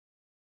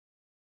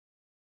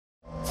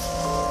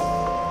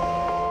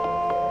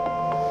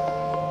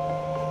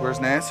Where's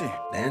Nancy?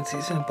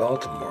 Nancy's in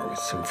Baltimore with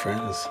some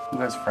friends. Who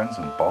has friends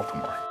in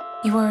Baltimore?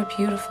 You are a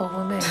beautiful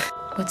woman.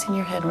 What's in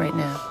your head right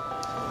now?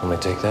 Want me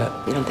to take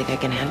that? You don't think I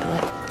can handle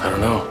it? I don't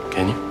know.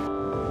 Can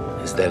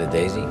you? Is that a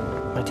daisy?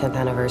 My 10th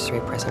anniversary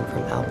present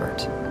from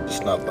Albert.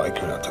 It's not like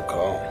her not to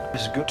call.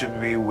 It's good to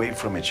be away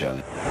from each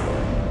other.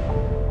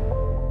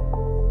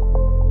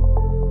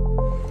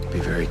 Be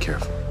very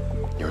careful.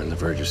 You're on the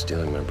verge of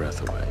stealing my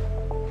breath away.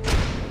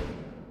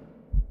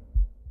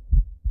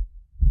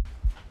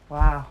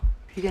 Wow.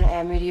 You gonna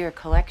add me to your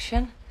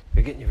collection?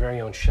 You're getting your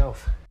very own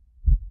shelf.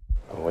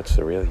 Well, what's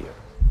the real you?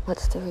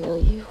 What's the real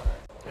you?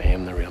 I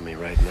am the real me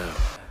right now.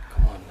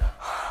 Come on now.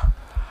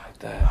 Like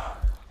that.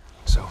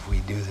 So if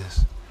we do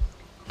this,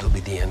 it'll be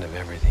the end of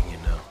everything, you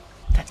know.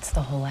 That's the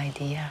whole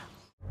idea.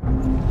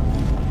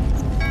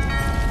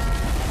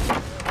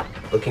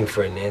 Looking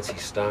for a Nancy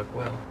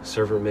Stockwell,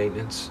 server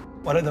maintenance.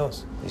 What are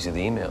those? These are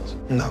the emails.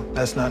 No,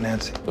 that's not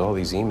Nancy. All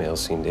these emails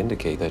seem to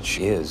indicate that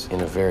she is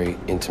in a very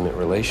intimate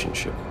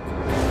relationship.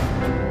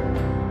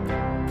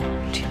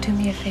 Would you do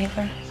me a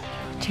favor?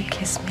 Would you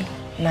kiss me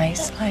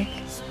nice like?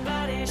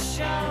 You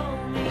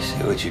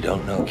see, what you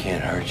don't know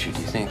can't hurt you. Do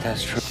you think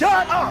that's true?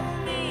 Shut up!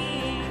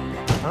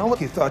 I don't know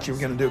what you thought you were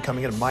going to do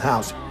coming into my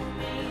house.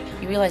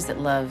 You realize that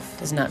love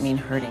does not mean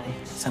hurting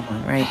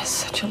someone, right? It's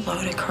such a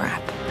load of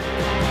crap.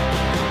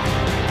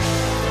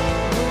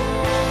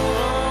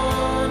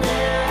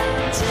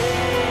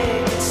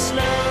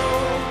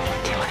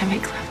 Do you want to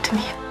make love to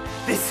me?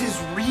 This is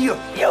real.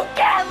 You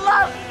can't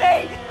love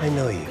me! I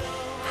know you.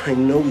 I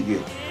know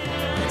you.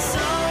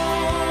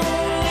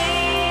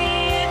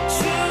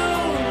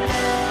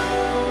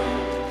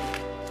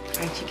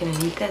 Aren't you gonna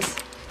need this?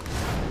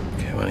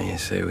 Okay, why don't you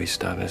say we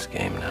stop this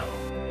game now?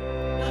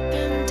 Up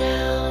and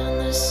down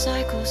the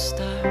cycle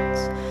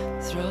starts.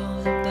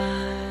 Throw the